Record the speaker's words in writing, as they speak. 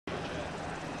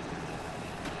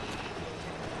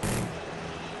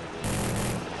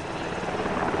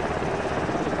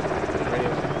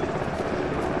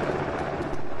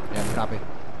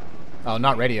Oh,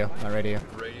 not radio. Not radio.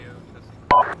 Radio.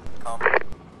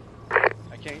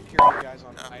 I can't hear you guys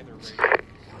on either radio.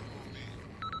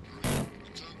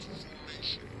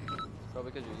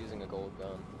 Probably because you're using a gold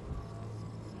gun.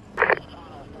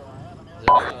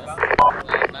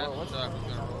 What's up? We're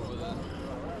gonna roll with it.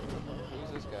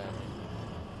 Who's this guy?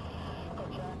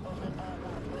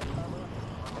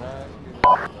 Can I ask you this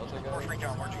Delta guy? Force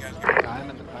Recon, where'd you guys go? I'm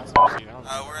in the passenger seat.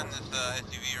 We're in this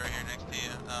SUV right here next to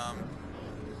you.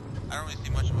 I don't really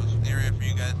see much of an area for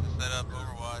you guys to set up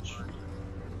Overwatch.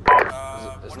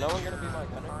 Is no one gonna be my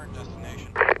gunner? Current destination.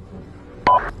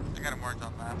 I got it marked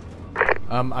on map.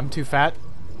 I'm too fat.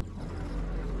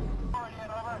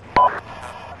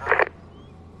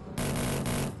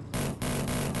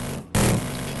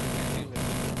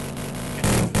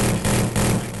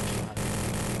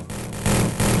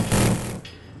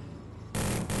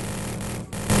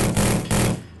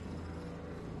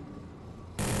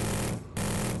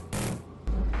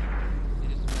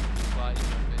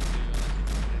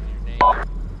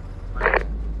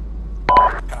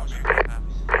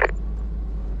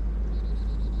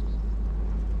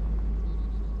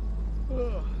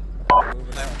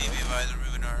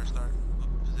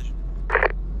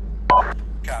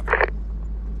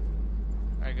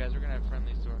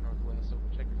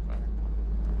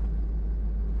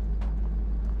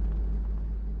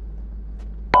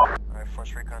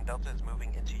 Force Recon Delta is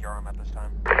moving into your arm at this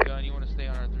time. Gun, you want to stay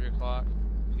on our 3 o'clock?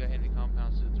 We got enemy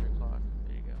compounds to the 3 o'clock.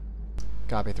 There you go.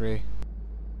 Copy 3.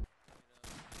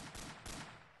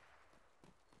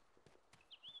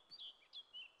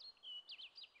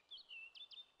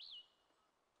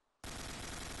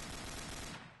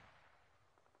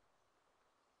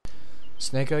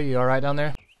 Snako, you alright down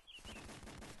there?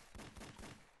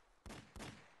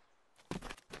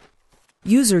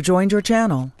 User joined your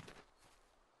channel.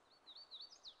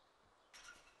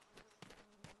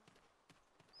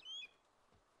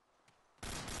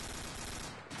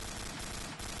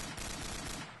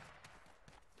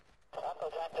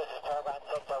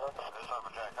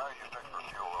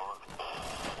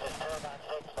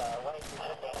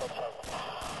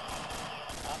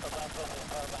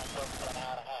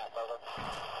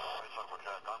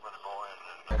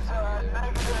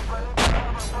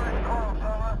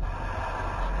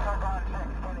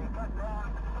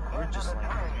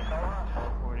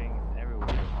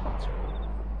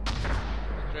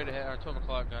 Straight ahead, our 12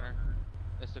 o'clock gunner.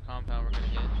 That's the compound we're gonna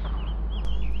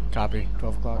hit. Copy.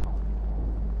 12 o'clock.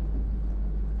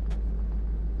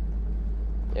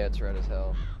 Yeah, it's red as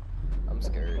hell. I'm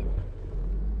scared.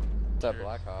 What's up,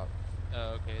 Black Hawk?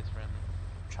 Oh, okay, it's friendly.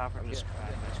 Chopper just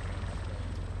crashed.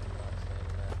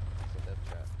 It's a death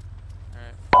trap.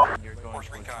 Alright. You're going Force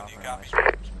for Recon, do you chopper.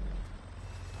 copy?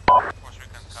 Force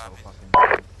Recon, So copy. fucking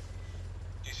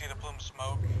Do you see the plume of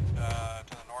smoke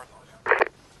to the north?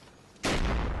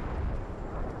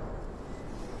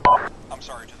 I'm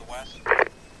sorry, to the west.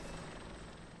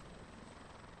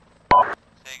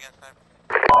 Say again, sniper.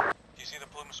 Do you see the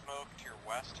plume of smoke to your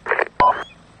west?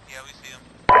 Yeah, we see them.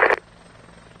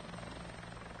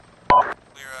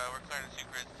 We're clearing the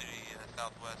secret to the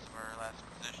southwest of our last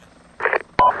position.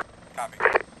 Copy.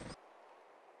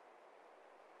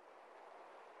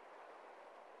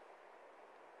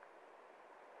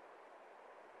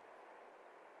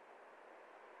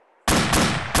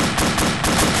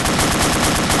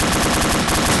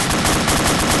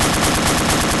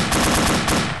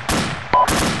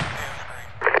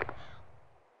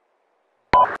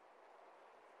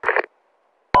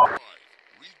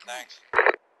 Thanks.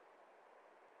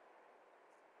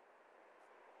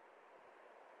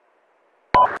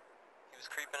 He was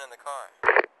creeping in the car.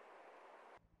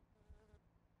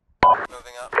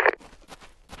 Moving up.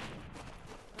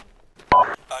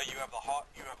 You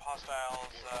have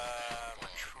hostiles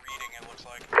retreating, it looks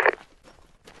like.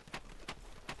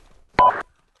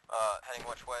 Heading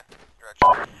which way? Direction?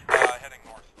 Heading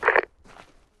north.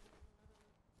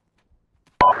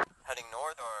 Heading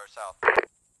north or south?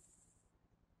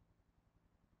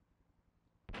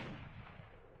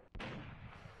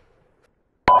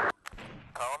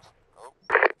 Columns? Oh.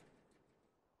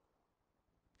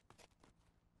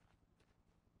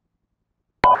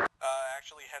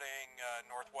 Actually heading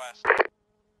northwest.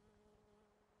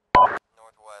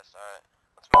 Northwest, alright.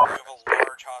 Let's move. We have a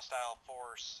large hostile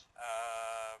force.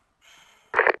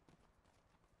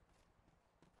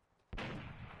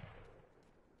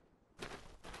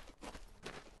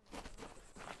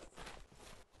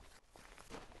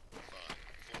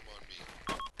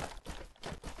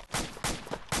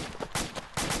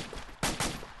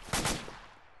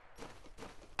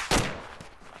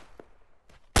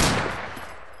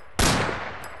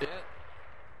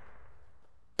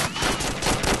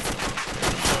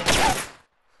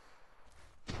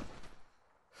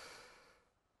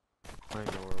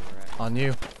 On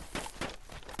you.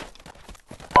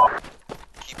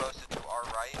 Keep posted to our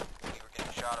right. We were getting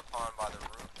shot upon by the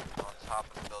roof on top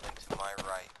of the building to my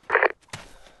right.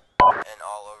 And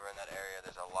all over in that area,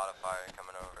 there's a lot of fire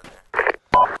coming over there.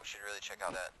 We should really check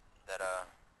out that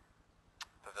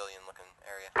pavilion looking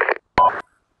area.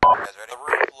 You guys ready? The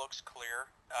roof looks clear.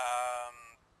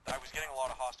 I was getting a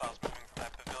lot of hostiles moving from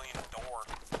that pavilion door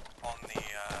on the,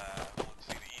 let's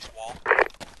see, the east wall.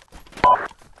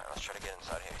 Alright, let's try to get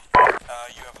inside here.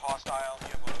 You have hostiles,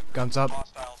 Guns up.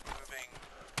 hostiles moving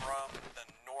from the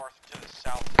north to the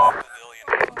south of that pavilion.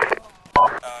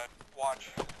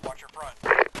 Watch your front.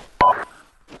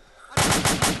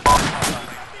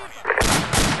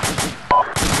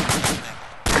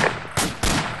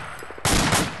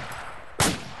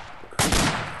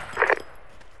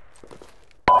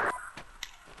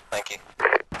 Thank you.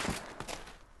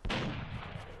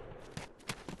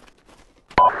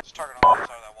 Just target on the other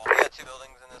side of that wall. We got two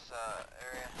buildings in this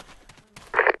area.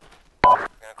 We're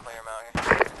gonna clear them out here.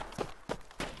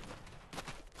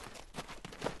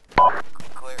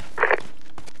 Clear.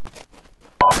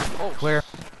 Oh, Clear.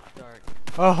 dark.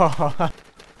 Oh,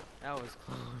 That was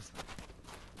close.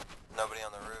 Nobody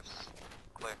on the roofs.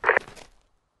 Clear.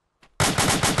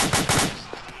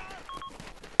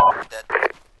 Dead.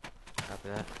 Copy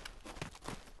that.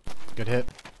 good hit.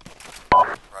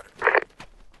 Roger.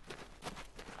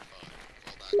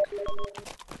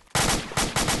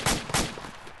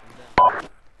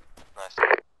 Nice.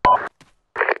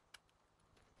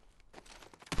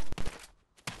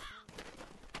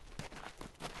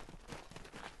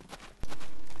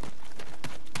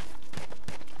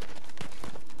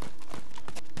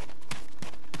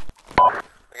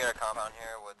 We got a compound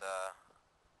here with a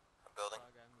building.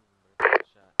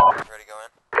 Ready to go in?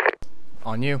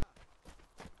 On you.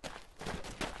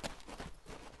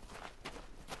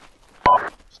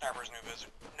 Snipers,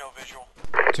 no visual.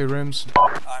 2 rooms.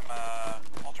 I'm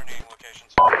alternating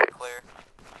locations. Clear.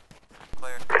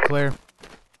 Clear. Clear.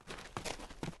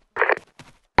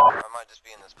 I might just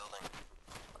be in this building.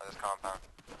 Or this compound.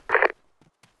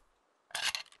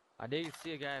 I did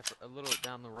see a guy a little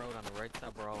down the road on the right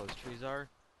side where all those trees are.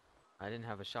 I didn't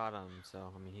have a shot on him,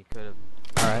 so I mean he could have.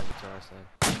 Alright. To our side.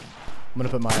 I'm gonna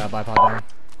put my bipod down.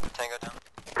 Tango down.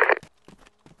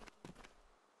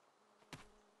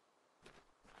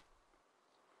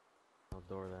 Oh,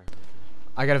 door there.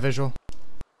 I got a visual.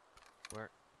 Where?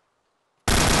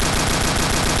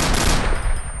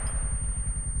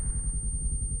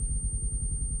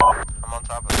 I'm on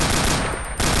top of it.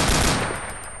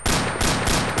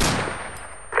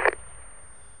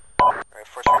 Alright,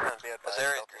 Force Recon, be advised. This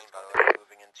area is green, by the way.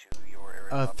 Moving into your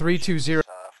area. 320.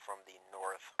 From the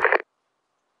north.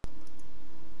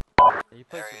 Yeah, you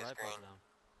placed Area your is bipod green. down.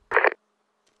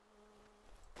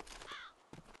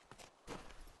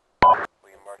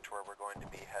 We marked where we're going to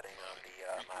be heading on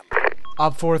the map.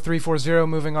 Op 4 340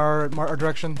 moving our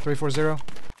direction. 340.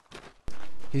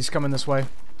 He's coming this way.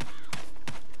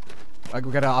 We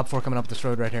got an Op 4 coming up this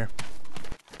road right here.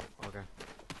 Okay.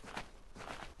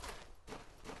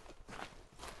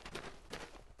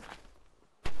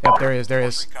 Yep, there he is. There he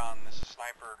is. Recon, this is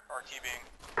Sniper, RTBing.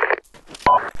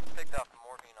 Picked up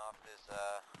morphine off this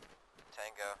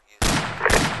Tango.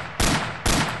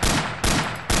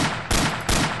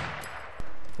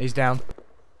 He's down.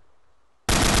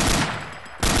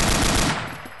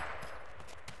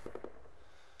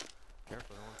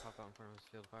 Careful, don't want to pop out in front of his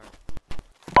field of fire.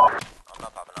 I'm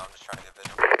not popping out, I'm just trying to get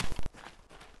visual.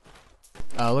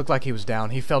 Looked like he was down.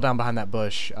 He fell down behind that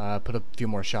bush. Put a few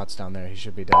more shots down there. He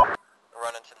should be dead.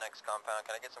 Run into the next compound.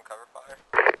 Can I get some cover fire?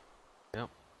 Yep.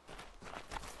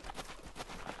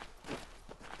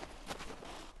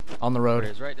 On the There road. he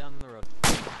is, right down the road.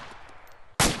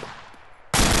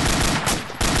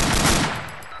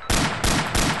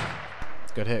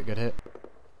 Good hit. Good hit.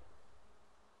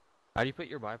 How do you put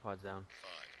your bipods down?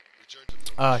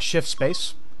 Shift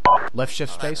space. Left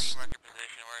shift space. Mark your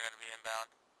position, we're gonna be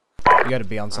inbound. You gotta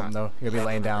be on something though. You gotta be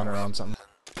laying down or on something.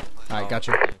 Alright,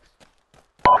 gotcha. Thanks.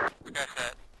 We got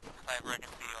that. Sniper, I can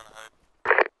see you on the hood.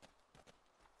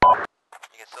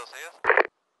 You can still see us?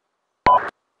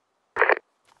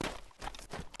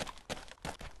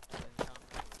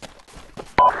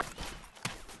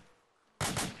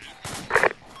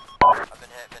 I've been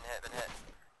hit.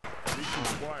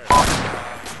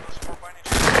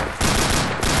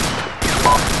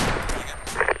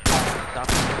 Stop.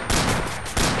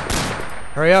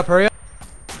 Hurry up, hurry up.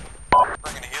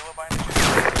 Bringing a helo by any chance?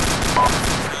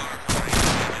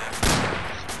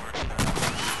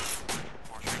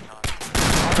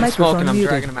 I'm smoking, I'm muted.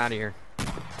 dragging him out of here.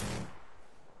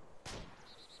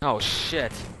 Oh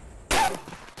shit.